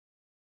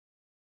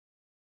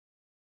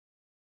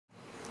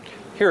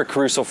Here at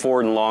Caruso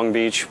Ford in Long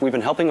Beach, we've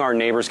been helping our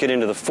neighbors get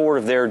into the Ford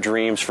of their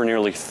dreams for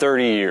nearly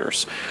 30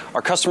 years.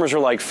 Our customers are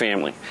like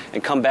family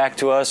and come back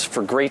to us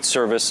for great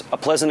service, a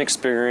pleasant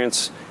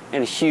experience,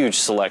 and huge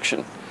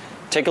selection.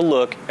 Take a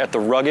look at the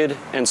rugged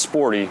and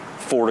sporty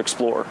Ford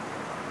Explorer.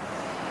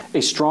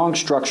 A strong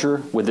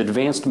structure with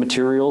advanced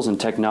materials and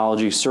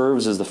technology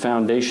serves as the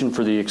foundation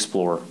for the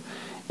Explorer.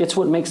 It's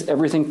what makes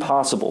everything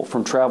possible,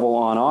 from travel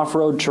on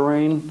off-road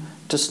terrain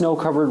to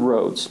snow-covered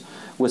roads,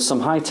 with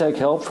some high-tech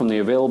help from the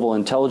available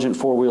intelligent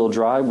four-wheel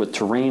drive with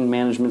terrain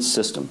management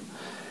system.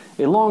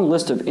 A long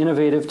list of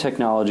innovative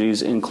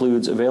technologies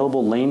includes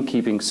available lane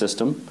keeping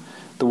system,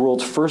 the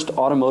world's first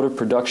automotive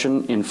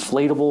production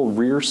inflatable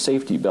rear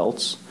safety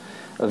belts,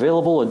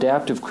 available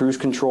adaptive cruise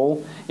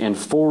control, and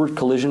forward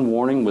collision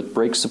warning with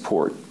brake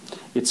support.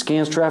 It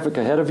scans traffic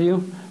ahead of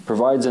you,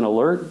 provides an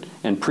alert,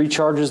 and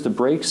pre-charges the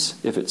brakes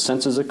if it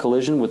senses a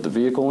collision with the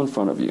vehicle in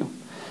front of you.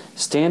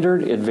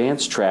 Standard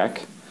advanced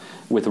track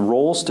with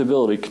roll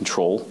stability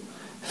control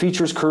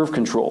features curve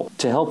control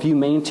to help you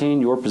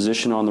maintain your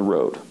position on the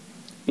road.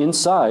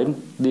 Inside,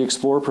 the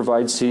Explorer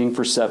provides seating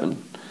for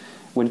 7.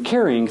 When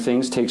carrying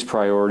things takes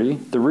priority,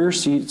 the rear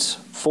seats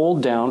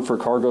fold down for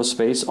cargo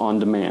space on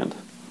demand.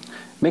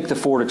 Make the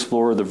Ford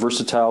Explorer the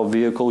versatile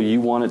vehicle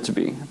you want it to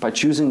be by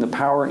choosing the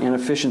power and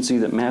efficiency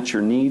that match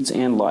your needs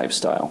and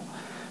lifestyle.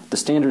 The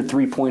standard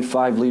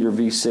 3.5-liter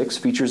V6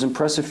 features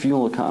impressive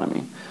fuel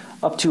economy,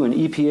 up to an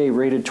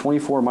EPA-rated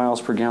 24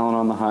 miles per gallon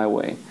on the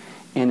highway,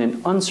 and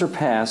an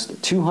unsurpassed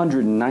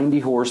 290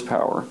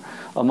 horsepower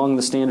among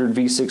the standard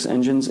V6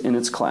 engines in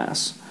its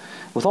class.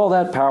 With all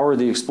that power,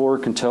 the Explorer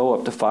can tow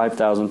up to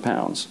 5,000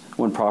 pounds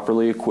when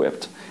properly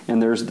equipped,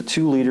 and there's the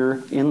 2-liter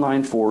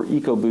inline-4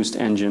 EcoBoost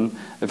engine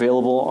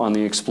available on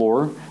the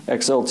Explorer,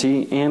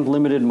 XLT, and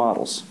limited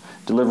models,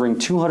 delivering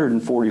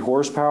 240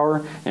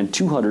 horsepower and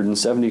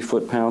 270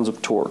 foot-pounds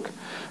of torque.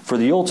 For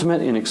the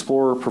ultimate in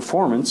Explorer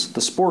performance,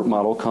 the Sport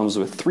model comes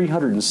with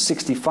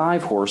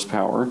 365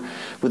 horsepower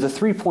with a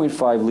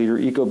 3.5-liter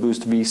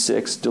EcoBoost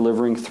V6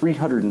 delivering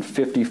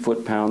 350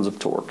 foot-pounds of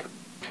torque.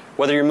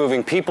 Whether you're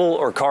moving people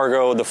or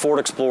cargo, the Ford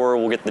Explorer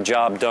will get the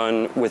job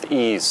done with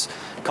ease.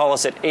 Call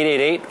us at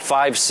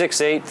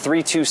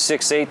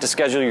 888-568-3268 to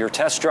schedule your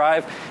test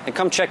drive and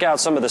come check out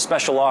some of the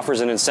special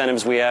offers and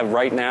incentives we have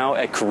right now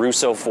at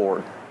Caruso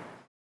Ford.